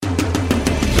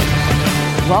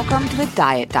Welcome to the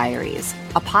Diet Diaries,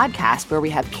 a podcast where we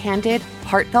have candid,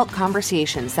 heartfelt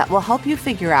conversations that will help you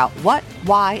figure out what,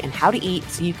 why, and how to eat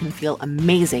so you can feel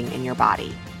amazing in your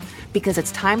body. Because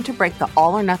it's time to break the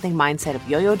all-or-nothing mindset of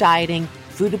yo-yo dieting,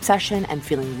 food obsession, and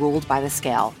feeling ruled by the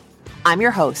scale. I'm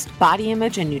your host, body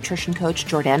image and nutrition coach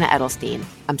Jordana Edelstein.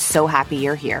 I'm so happy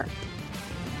you're here.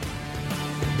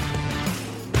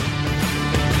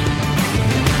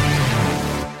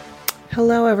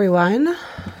 Hello, everyone.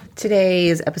 Today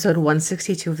is episode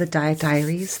 162 of the Diet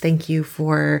Diaries. Thank you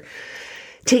for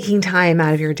taking time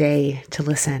out of your day to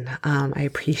listen. I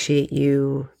appreciate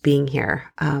you being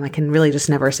here. I can really just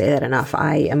never say that enough.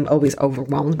 I am always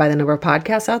overwhelmed by the number of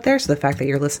podcasts out there. So the fact that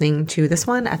you're listening to this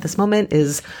one at this moment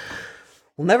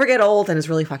will never get old and is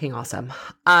really fucking awesome.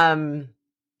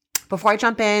 Before I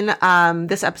jump in,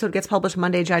 this episode gets published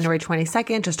Monday, January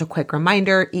 22nd. Just a quick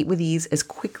reminder, Eat With Ease is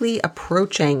quickly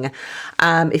approaching.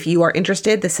 If you are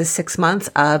interested, this is 6 months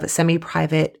of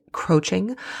semi-private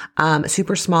coaching, a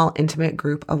super small, intimate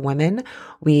group of women.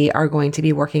 We are going to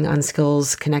be working on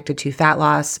skills connected to fat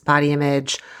loss, body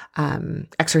image,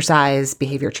 exercise,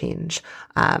 behavior change.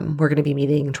 We're going to be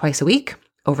meeting twice a week.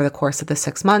 Over the course of the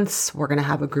 6 months, we're going to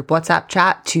have a group WhatsApp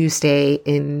chat to stay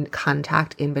in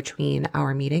contact in between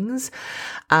our meetings.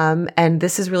 And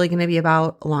this is really going to be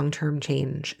about long-term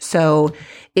change. So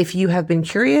if you have been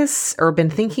curious or been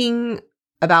thinking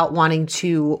about wanting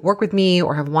to work with me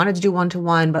or have wanted to do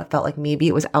one-to-one, but felt like maybe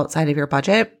it was outside of your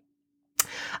budget,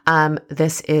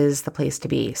 this is the place to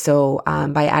be. So,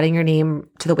 by adding your name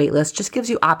to the wait list, just gives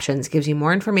you options, gives you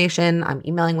more information. I'm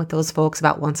emailing with those folks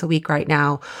about once a week right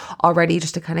now already,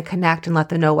 just to kind of connect and let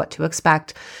them know what to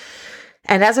expect.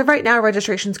 And as of right now,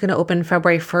 registration is going to open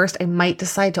February 1st. I might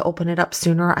decide to open it up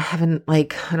sooner. I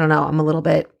don't know. I'm a little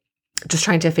bit just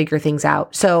trying to figure things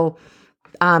out. So,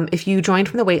 if you joined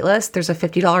from the wait list, there's a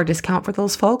 $50 discount for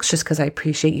those folks, just because I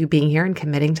appreciate you being here and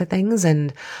committing to things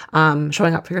and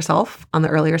showing up for yourself on the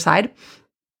earlier side.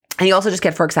 And you also just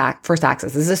get first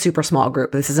access. This is a super small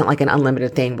group. This isn't like an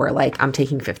unlimited thing where like I'm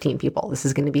taking 15 people. This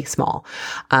is going to be small,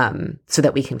 so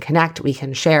that we can connect, we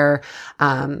can share,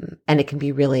 and it can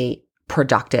be really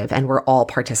productive and we're all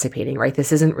participating, right?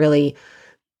 This is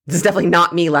definitely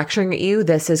not me lecturing at you.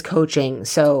 This is coaching.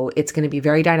 So it's going to be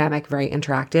very dynamic, very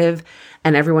interactive.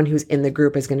 And everyone who's in the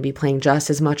group is going to be playing just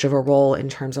as much of a role in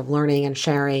terms of learning and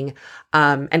sharing,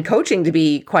 and coaching, to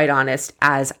be quite honest,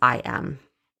 as I am.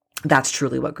 That's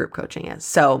truly what group coaching is.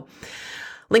 So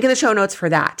link in the show notes for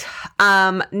that.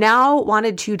 Now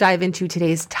wanted to dive into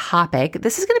today's topic.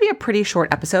 This is going to be a pretty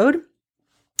short episode.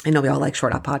 I know we all like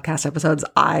short podcast episodes.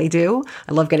 I do.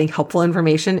 I love getting helpful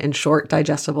information in short,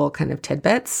 digestible kind of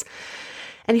tidbits.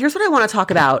 And here's what I want to talk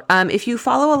about. If you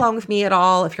follow along with me at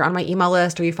all, if you're on my email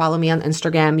list or you follow me on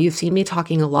Instagram, you've seen me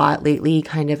talking a lot lately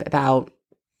kind of about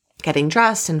getting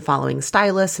dressed and following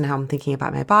stylists and how I'm thinking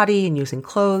about my body and using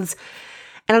clothes.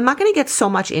 And I'm not going to get so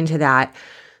much into that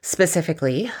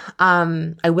specifically.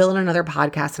 I will in another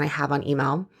podcast and I have on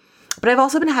email. But I've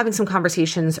also been having some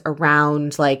conversations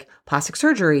around like plastic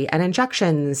surgery and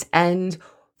injections and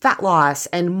fat loss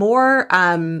and more,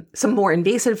 some more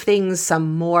invasive things,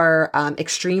 some more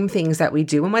extreme things that we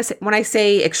do. And when I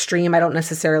say extreme, I don't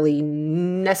necessarily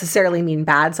mean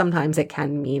bad. Sometimes it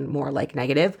can mean more like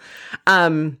negative.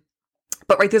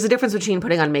 But right, there's a difference between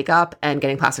putting on makeup and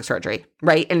getting plastic surgery,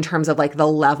 right? In terms of like the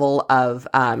level of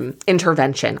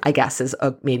intervention, I guess is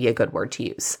maybe a good word to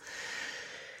use.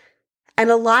 And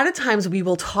a lot of times we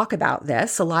will talk about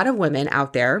this, a lot of women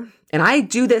out there, and I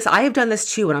do this, I have done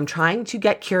this too, and I'm trying to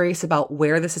get curious about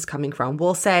where this is coming from.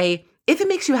 We'll say, if it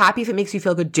makes you happy, if it makes you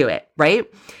feel good, do it, right?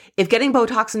 If getting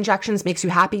Botox injections makes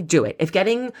you happy, do it. If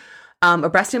getting a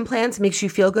breast implant makes you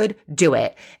feel good, do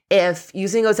it. If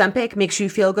using Ozempic makes you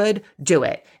feel good, do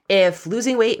it. If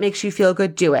losing weight makes you feel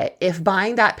good, do it. If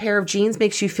buying that pair of jeans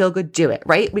makes you feel good, do it,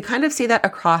 right? We kind of say that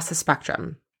across the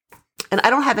spectrum. And I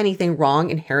don't have anything wrong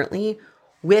inherently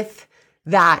with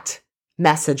that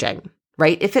messaging,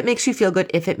 right? If it makes you feel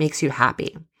good, if it makes you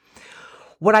happy.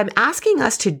 What I'm asking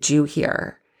us to do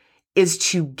here is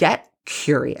to get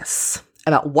curious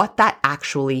about what that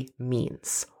actually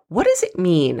means. What does it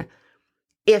mean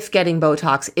if getting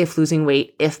Botox, if losing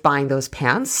weight, if buying those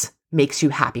pants makes you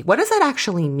happy? What does that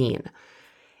actually mean?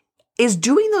 Is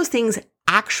doing those things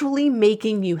actually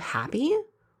making you happy?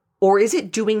 Or is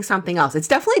it doing something else? It's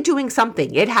definitely doing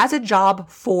something. It has a job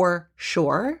for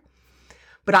sure,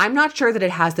 but I'm not sure that it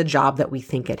has the job that we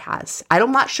think it has.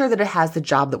 I'm not sure that it has the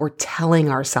job that we're telling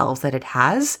ourselves that it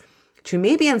has to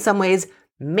maybe in some ways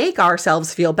make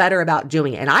ourselves feel better about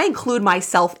doing it. And I include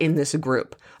myself in this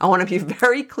group. I want to be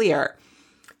very clear.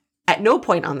 At no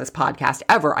point on this podcast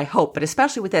ever, I hope, but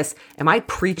especially with this, am I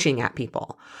preaching at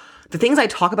people. The things I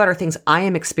talk about are things I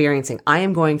am experiencing, I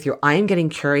am going through, I am getting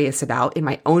curious about in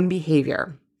my own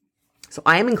behavior. So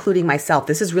I am including myself.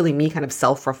 This is really me kind of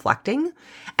self-reflecting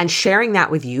and sharing that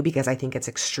with you because I think it's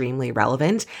extremely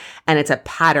relevant. And it's a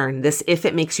pattern. This "if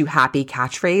it makes you happy"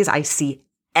 catchphrase I see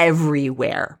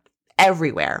everywhere.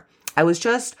 I was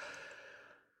just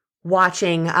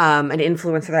watching an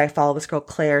influencer that I follow, this girl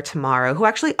Claire Tomorrow, who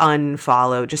actually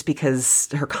unfollowed just because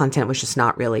her content was just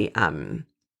not really,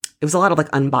 it was a lot of like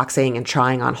unboxing and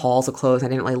trying on hauls of clothes. I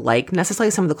didn't really like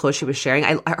necessarily some of the clothes she was sharing.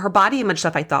 Her body image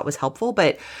stuff I thought was helpful,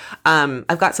 but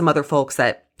I've got some other folks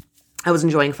that I was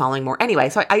enjoying following more. Anyway,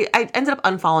 so I ended up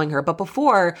unfollowing her. But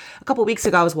before, a couple of weeks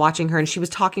ago, I was watching her and she was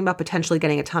talking about potentially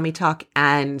getting a tummy tuck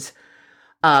and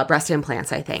breast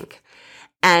implants, I think.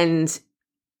 And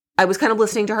I was kind of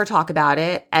listening to her talk about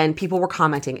it and people were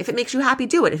commenting, "If it makes you happy,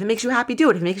 do it. If it makes you happy, do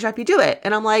it. If it makes you happy, do it."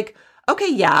 And I'm like,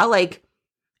 okay, yeah, like,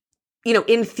 you know,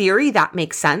 in theory, that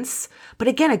makes sense. But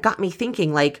again, it got me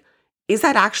thinking, like, is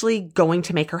that actually going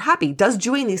to make her happy? Does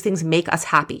doing these things make us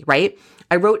happy, right?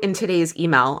 I wrote in today's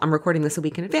email, I'm recording this a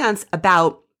week in advance,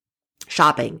 about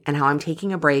shopping and how I'm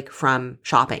taking a break from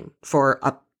shopping for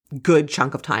a good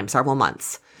chunk of time, several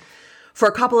months, for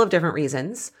a couple of different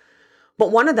reasons.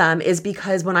 But one of them is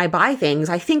because when I buy things,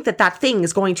 I think that that thing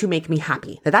is going to make me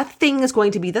happy, that that thing is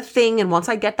going to be the thing. And once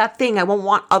I get that thing, I won't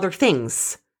want other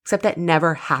things, except that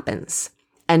never happens.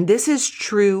 And this is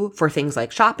true for things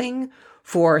like shopping,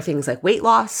 for things like weight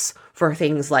loss, for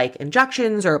things like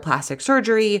injections or plastic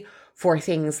surgery, for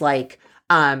things like,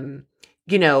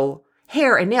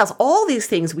 hair and nails, all these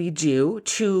things we do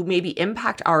to maybe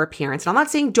impact our appearance. And I'm not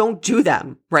saying don't do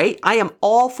them, right? I am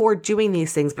all for doing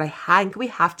these things, but I think we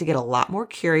have to get a lot more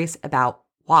curious about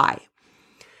why.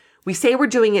 We say we're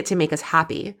doing it to make us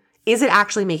happy. Is it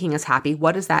actually making us happy?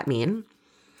 What does that mean?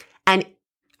 And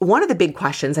one of the big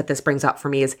questions that this brings up for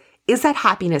me is that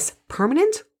happiness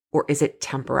permanent or is it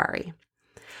temporary?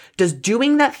 Does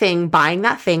doing that thing, buying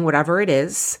that thing, whatever it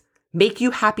is, make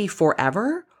you happy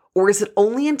forever? Or is it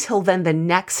only until then the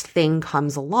next thing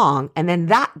comes along and then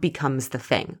that becomes the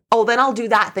thing? Oh, then I'll do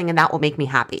that thing and that will make me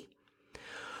happy.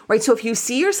 Right? So if you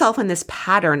see yourself in this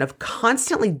pattern of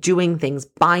constantly doing things,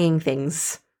 buying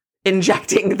things,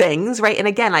 injecting things, right? And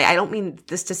again, I don't mean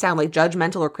this to sound like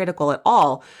judgmental or critical at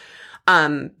all,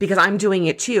 because I'm doing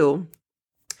it too.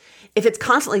 If it's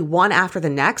constantly one after the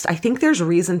next, I think there's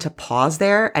reason to pause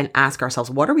there and ask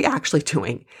ourselves, what are we actually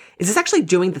doing? Is this actually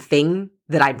doing the thing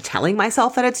that I'm telling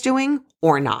myself that it's doing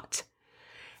or not?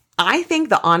 I think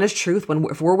the honest truth,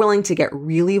 if we're willing to get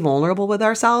really vulnerable with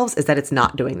ourselves, is that it's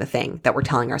not doing the thing that we're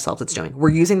telling ourselves it's doing. We're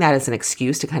using that as an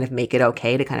excuse to kind of make it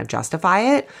okay, to kind of justify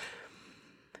it.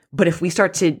 But if we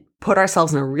start to put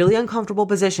ourselves in a really uncomfortable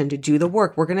position to do the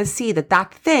work, we're going to see that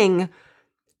that thing,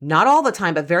 not all the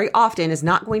time, but very often, is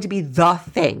not going to be the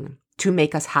thing to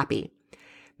make us happy.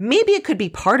 Maybe it could be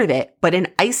part of it, but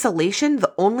in isolation,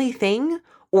 the only thing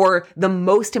or the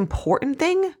most important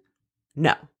thing?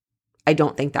 No, I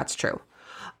don't think that's true.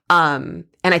 And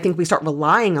I think we start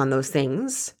relying on those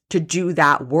things to do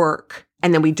that work,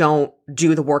 and then we don't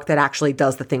do the work that actually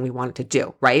does the thing we want it to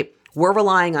do, right? We're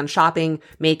relying on shopping,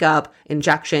 makeup,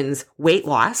 injections, weight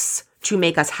loss to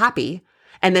make us happy,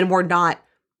 and then we're not.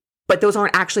 But those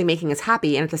aren't actually making us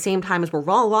happy. And at the same time as we're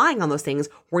relying on those things,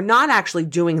 we're not actually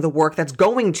doing the work that's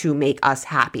going to make us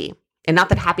happy. And not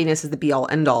that happiness is the be all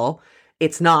end all.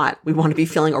 It's not. We want to be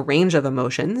feeling a range of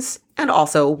emotions. And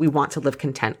also we want to live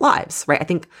content lives,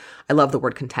 right? I love the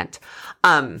word content.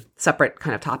 Separate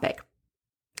kind of topic.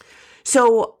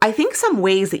 So I think some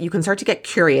ways that you can start to get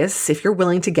curious if you're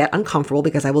willing to get uncomfortable,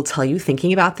 because I will tell you,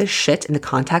 thinking about this shit in the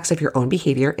context of your own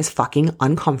behavior is fucking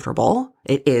uncomfortable.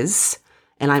 It is.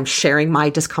 And I'm sharing my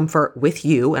discomfort with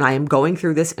you. And I am going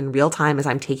through this in real time as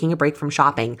I'm taking a break from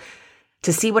shopping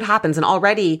to see what happens. And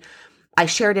already I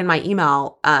shared in my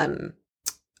email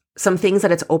some things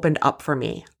that it's opened up for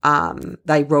me that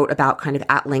I wrote about kind of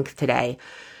at length today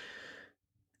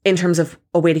in terms of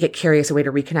a way to get curious, a way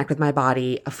to reconnect with my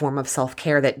body, a form of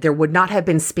self-care that there would not have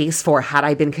been space for had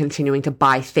I been continuing to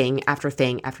buy thing after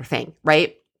thing after thing,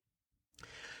 right?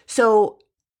 So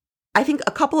I think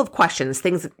a couple of questions,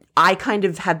 things that I kind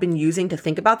of have been using to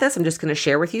think about this, I'm just going to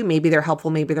share with you. Maybe they're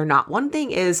helpful, maybe they're not. One thing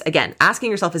is, again,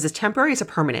 asking yourself, is this temporary, is it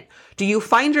permanent? Do you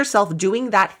find yourself doing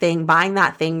that thing, buying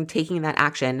that thing, taking that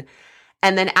action,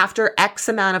 and then after X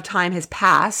amount of time has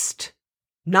passed,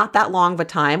 not that long of a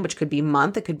time, which could be a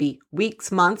month, it could be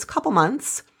weeks, months, couple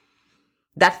months,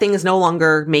 that thing is no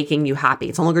longer making you happy.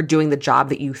 It's no longer doing the job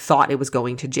that you thought it was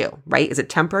going to do, right? Is it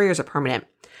temporary or is it permanent?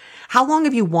 How long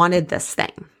have you wanted this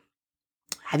thing?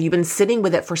 Have you been sitting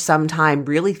with it for some time,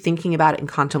 really thinking about it and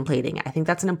contemplating it? I think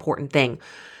that's an important thing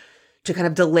to kind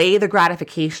of delay the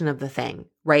gratification of the thing,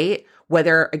 right?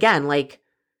 Whether, again, like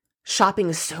shopping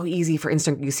is so easy for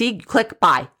instant. You see, click,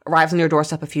 buy, arrives on your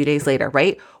doorstep a few days later,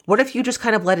 right? What if you just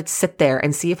kind of let it sit there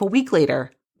and see if a week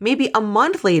later, maybe a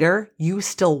month later, you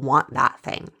still want that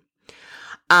thing?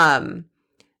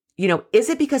 Is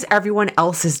it because everyone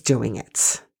else is doing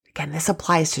it? Again, this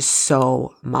applies to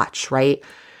so much, right?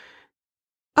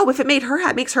 Oh, if it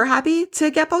makes her happy to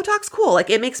get Botox, cool. Like,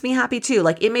 it makes me happy too.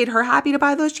 Like, it made her happy to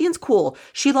buy those jeans, cool.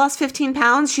 She lost 15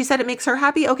 pounds. She said it makes her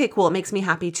happy. Okay, cool. It makes me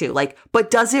happy too. Like, but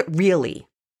does it really?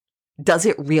 Does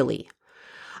it really?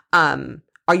 Are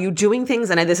you doing things?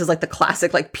 And this is like the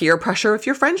classic, like, peer pressure. If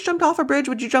your friends jumped off a bridge,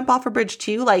 would you jump off a bridge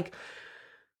too? Like,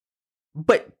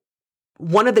 but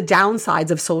one of the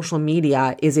downsides of social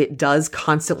media is it does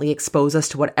constantly expose us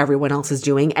to what everyone else is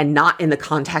doing, and not in the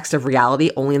context of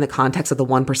reality, only in the context of the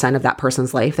 1% of that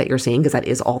person's life that you're seeing, because that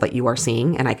is all that you are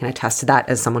seeing. And I can attest to that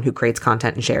as someone who creates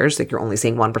content and shares. Like, you're only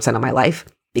seeing 1% of my life,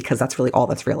 because that's really all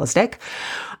that's realistic.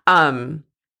 And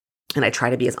I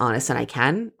try to be as honest as I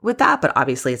can with that, but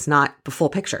obviously it's not the full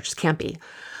picture. It just can't be.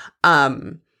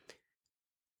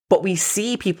 But we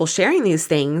see people sharing these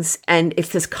things, and it's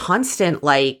this constant,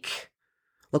 like,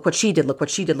 look what she did, look what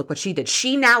she did, look what she did.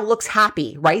 She now looks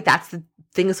happy, right? That's the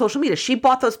thing of social media. She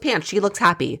bought those pants. She looks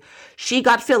happy. She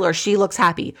got filler. She looks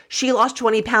happy. She lost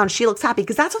 20 pounds. She looks happy,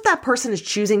 because that's what that person is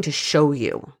choosing to show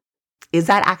you. Is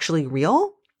that actually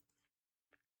real?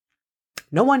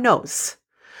 No one knows.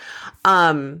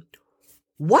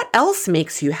 What else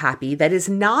makes you happy that is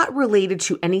not related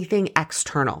to anything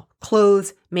external?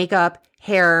 Clothes, makeup,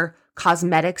 hair,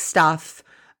 cosmetic stuff,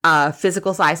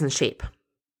 physical size and shape.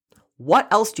 What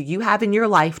else do you have in your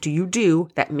life, do you do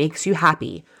that makes you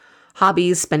happy?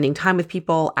 Hobbies, spending time with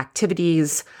people,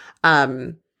 activities,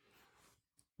 the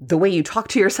way you talk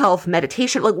to yourself,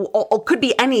 meditation, like, could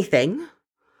be anything,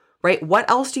 right? What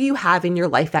else do you have in your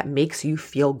life that makes you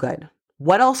feel good?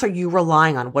 What else are you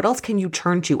relying on? What else can you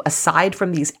turn to aside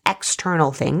from these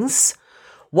external things?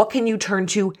 What can you turn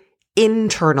to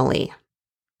internally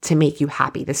to make you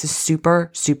happy? This is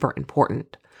super, super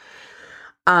important.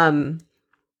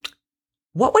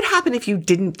 What would happen if you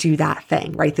didn't do that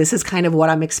thing, right? This is kind of what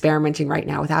I'm experimenting right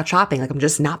now without shopping. Like, I'm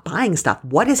just not buying stuff.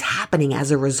 What is happening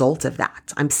as a result of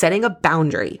that? I'm setting a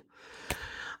boundary.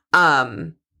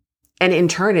 And in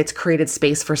turn, it's created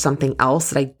space for something else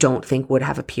that I don't think would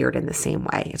have appeared in the same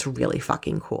way. It's really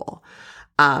fucking cool.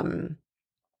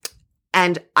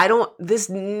 And this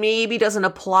maybe doesn't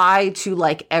apply to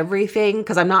like everything,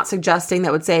 because I'm not suggesting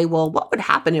that would say, well, what would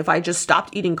happen if I just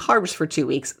stopped eating carbs for 2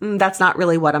 weeks? That's not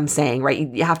really what I'm saying, right?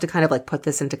 You have to kind of like put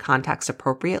this into context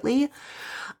appropriately.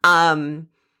 And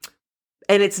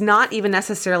it's not even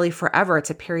necessarily forever. It's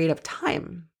a period of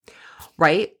time,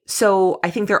 right? So I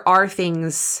think there are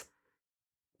things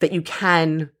that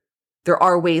there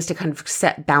are ways to kind of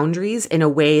set boundaries in a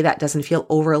way that doesn't feel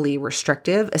overly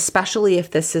restrictive, especially if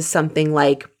this is something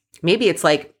like, maybe it's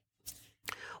like,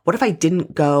 what if I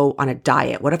didn't go on a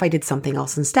diet? What if I did something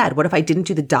else instead? What if I didn't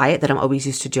do the diet that I'm always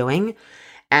used to doing,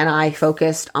 and I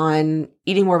focused on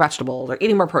eating more vegetables or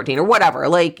eating more protein or whatever?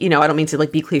 Like, I don't mean to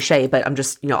like be cliche, but I'm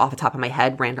just, off the top of my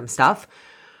head, random stuff.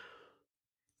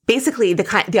 Basically,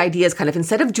 the idea is kind of,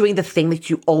 instead of doing the thing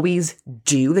that you always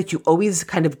do, that you always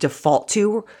kind of default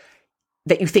to,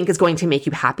 that you think is going to make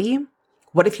you happy,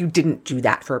 what if you didn't do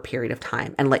that for a period of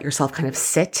time and let yourself kind of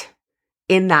sit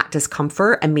in that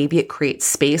discomfort, and maybe it creates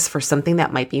space for something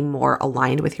that might be more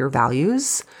aligned with your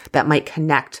values, that might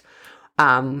connect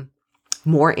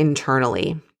more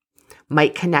internally,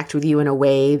 might connect with you in a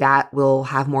way that will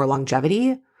have more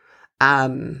longevity,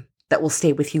 that will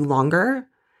stay with you longer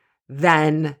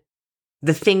than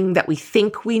the thing that we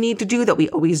think we need to do, that we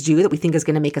always do, that we think is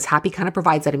going to make us happy, kind of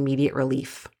provides that immediate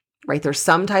relief. Right? There's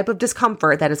some type of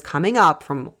discomfort that is coming up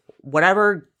from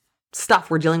whatever stuff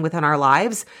we're dealing with in our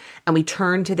lives, and we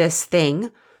turn to this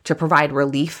thing to provide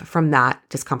relief from that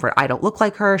discomfort. I don't look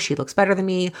like her. She looks better than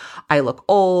me. I look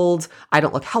old. I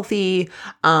don't look healthy.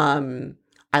 I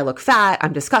look fat.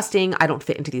 I'm disgusting. I don't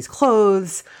fit into these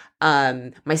clothes.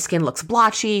 My skin looks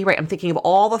blotchy, right? I'm thinking of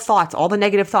all the thoughts, all the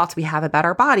negative thoughts we have about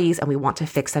our bodies, and we want to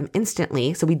fix them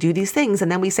instantly. So we do these things,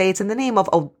 and then we say it's in the name of,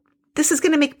 oh, this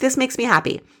makes me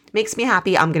happy. Makes me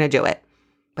happy. I'm going to do it.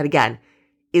 But again,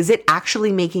 is it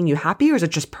actually making you happy, or is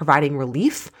it just providing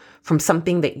relief from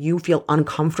something that you feel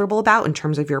uncomfortable about in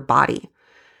terms of your body?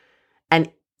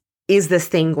 And is this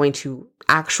thing going to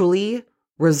actually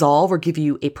resolve or give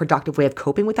you a productive way of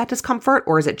coping with that discomfort?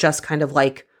 Or is it just kind of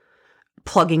like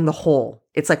plugging the hole?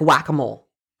 It's like whack-a-mole,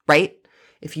 right?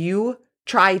 If you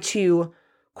try to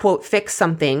quote, fix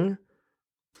something,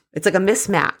 it's like a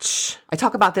mismatch. I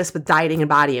talk about this with dieting and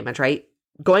body image, right?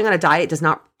 Going on a diet does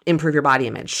not improve your body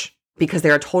image because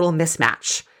they're a total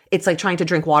mismatch. It's like trying to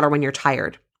drink water when you're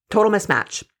tired. Total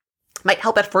mismatch. Might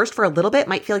help at first for a little bit,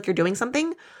 might feel like you're doing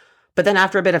something, but then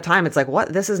after a bit of time, it's like,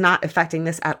 what? This is not affecting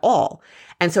this at all.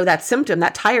 And so that symptom,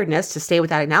 that tiredness, to stay with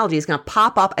that analogy, is going to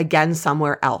pop up again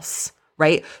somewhere else,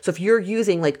 right? So if you're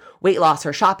using like weight loss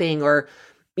or shopping or,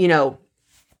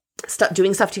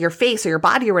 doing stuff to your face or your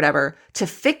body or whatever to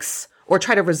fix or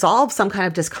try to resolve some kind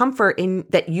of discomfort in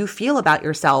that you feel about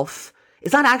yourself,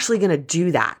 it's not actually going to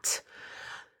do that.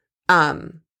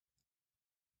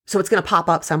 So it's going to pop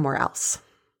up somewhere else.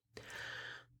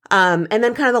 And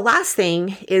then kind of the last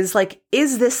thing is like,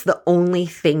 is this the only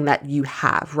thing that you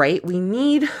have, right? We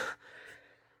need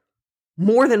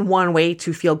more than one way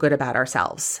to feel good about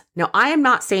ourselves. Now, I am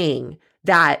not saying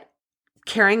that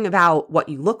caring about what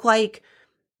you look like,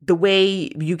 the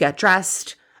way you get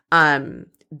dressed,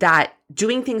 that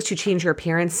doing things to change your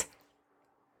appearance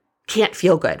can't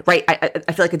feel good, right?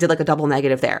 I feel like I did like a double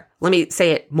negative there. Let me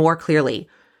say it more clearly.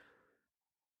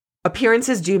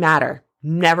 Appearances do matter.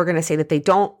 Never going to say that they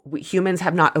don't. Humans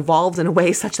have not evolved in a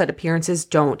way such that appearances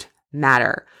don't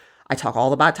matter. I talk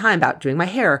all about time about doing my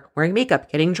hair, wearing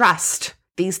makeup, getting dressed.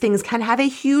 These things can have a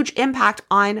huge impact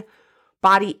on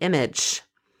body image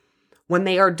when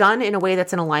they are done in a way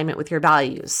that's in alignment with your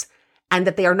values and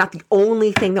that they are not the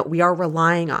only thing that we are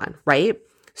relying on, right?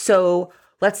 So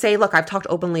let's say, look, I've talked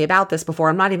openly about this before.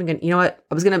 I'm not even going to, you know what?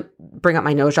 I was going to bring up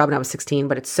my nose job when I was 16,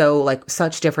 but it's so like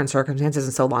such different circumstances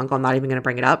and so long ago, I'm not even going to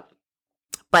bring it up.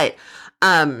 But,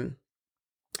 like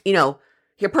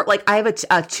I have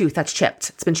a tooth that's chipped.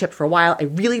 It's been chipped for a while. I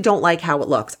really don't like how it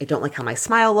looks. I don't like how my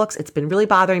smile looks. It's been really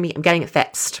bothering me. I'm getting it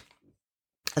fixed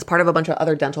as part of a bunch of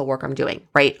other dental work I'm doing,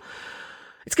 right?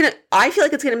 I feel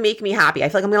like it's going to make me happy. I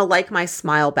feel like I'm going to like my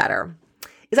smile better.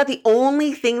 Is that the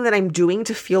only thing that I'm doing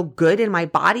to feel good in my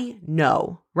body?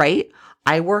 No, right?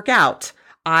 I work out.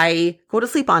 I go to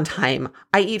sleep on time.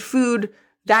 I eat food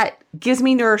that gives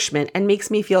me nourishment and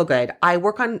makes me feel good. I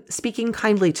work on speaking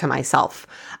kindly to myself.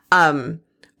 I'm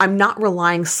not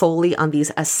relying solely on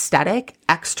these aesthetic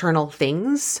external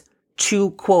things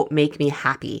to, quote, make me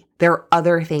happy. There are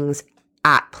other things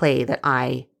at play that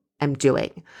I am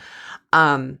doing.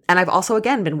 And I've also,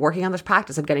 again, been working on this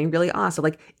practice of getting really honest. So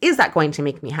like, is that going to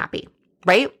make me happy?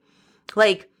 Right?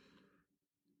 Like,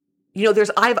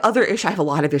 I have other issues. I have a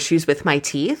lot of issues with my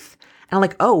teeth. And I'm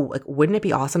like, oh, like, wouldn't it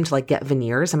be awesome to like get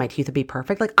veneers and my teeth would be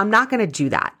perfect? Like, I'm not going to do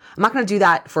that. I'm not going to do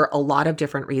that for a lot of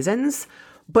different reasons,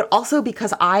 but also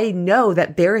because I know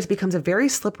that becomes a very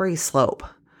slippery slope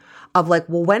of like,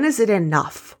 well, when is it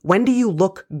enough? When do you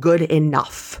look good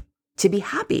enough to be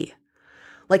happy?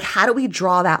 Like, how do we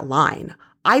draw that line?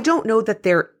 I don't know that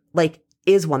there like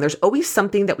is one. There's always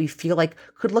something that we feel like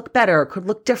could look better, or could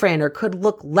look different, or could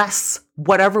look less,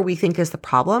 whatever we think is the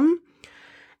problem.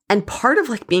 And part of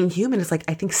like being human is like,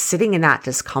 I think sitting in that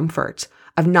discomfort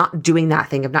of not doing that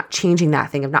thing, of not changing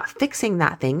that thing, of not fixing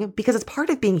that thing, because it's part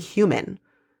of being human,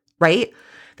 right?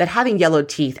 That having yellowed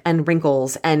teeth and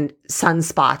wrinkles and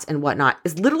sunspots and whatnot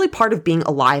is literally part of being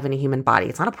alive in a human body.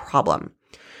 It's not a problem.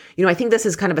 I think this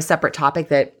is kind of a separate topic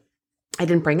that I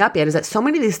didn't bring up yet, is that so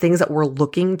many of these things that we're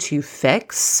looking to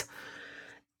fix,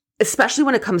 especially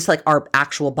when it comes to like our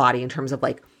actual body in terms of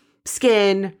like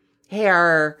skin,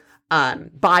 hair,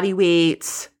 body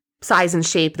weight, size and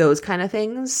shape, those kind of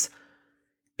things,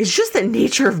 is just the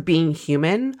nature of being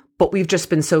human. But we've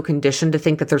just been so conditioned to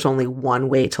think that there's only one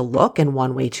way to look and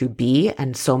one way to be.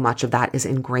 And so much of that is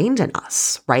ingrained in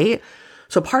us, right?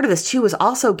 So part of this too is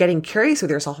also getting curious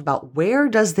with yourself about, where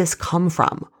does this come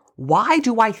from? Why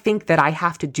do I think that I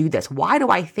have to do this? Why do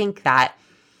I think that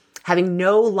having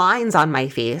no lines on my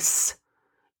face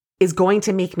is going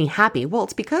to make me happy? Well,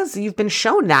 it's because you've been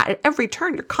shown that at every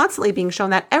turn. You're constantly being shown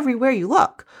that everywhere you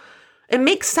look. It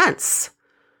makes sense.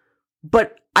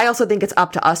 But I also think it's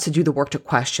up to us to do the work to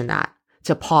question that,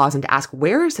 to pause and to ask,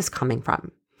 where is this coming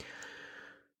from?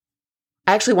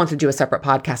 I actually want to do a separate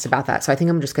podcast about that. So I think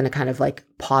I'm just going to kind of like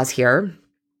pause here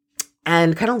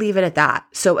and kind of leave it at that.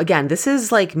 So again, this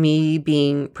is like me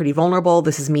being pretty vulnerable.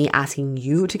 This is me asking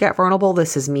you to get vulnerable.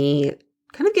 This is me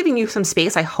kind of giving you some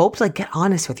space, I hope, to like get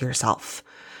honest with yourself,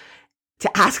 to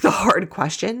ask the hard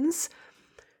questions.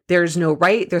 There's no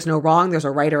right, there's no wrong, there's a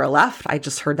right or a left. I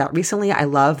just heard that recently. I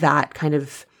love that kind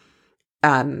of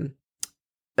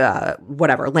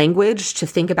language to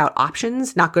think about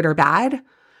options, not good or bad.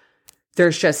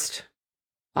 There's just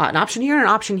an option here and an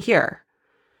option here.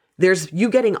 there's you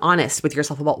getting honest with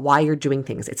yourself about why you're doing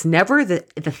things. It's never the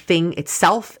thing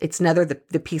itself. It's never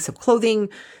the piece of clothing,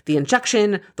 the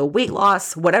injection, the weight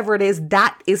loss, whatever it is.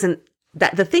 That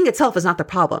the thing itself is not the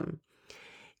problem.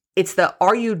 It's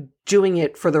are you doing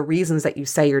it for the reasons that you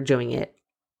say you're doing it?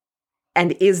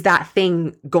 And is that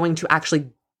thing going to actually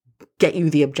get you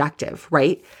the objective,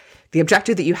 right? The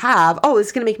objective that you have,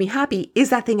 it's going to make me happy. Is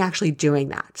that thing actually doing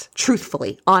that?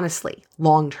 Truthfully, honestly,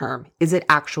 long term, is it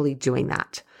actually doing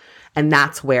that? And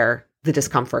that's where the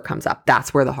discomfort comes up.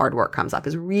 That's where the hard work comes up,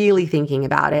 is really thinking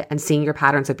about it and seeing your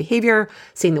patterns of behavior,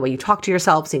 seeing the way you talk to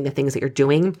yourself, seeing the things that you're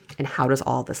doing, and how does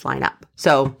all this line up?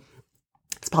 So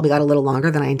it's probably got a little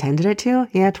longer than I intended it to.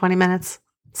 Yeah, 20 minutes.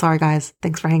 Sorry, guys.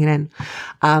 Thanks for hanging in.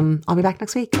 I'll be back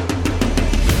next week.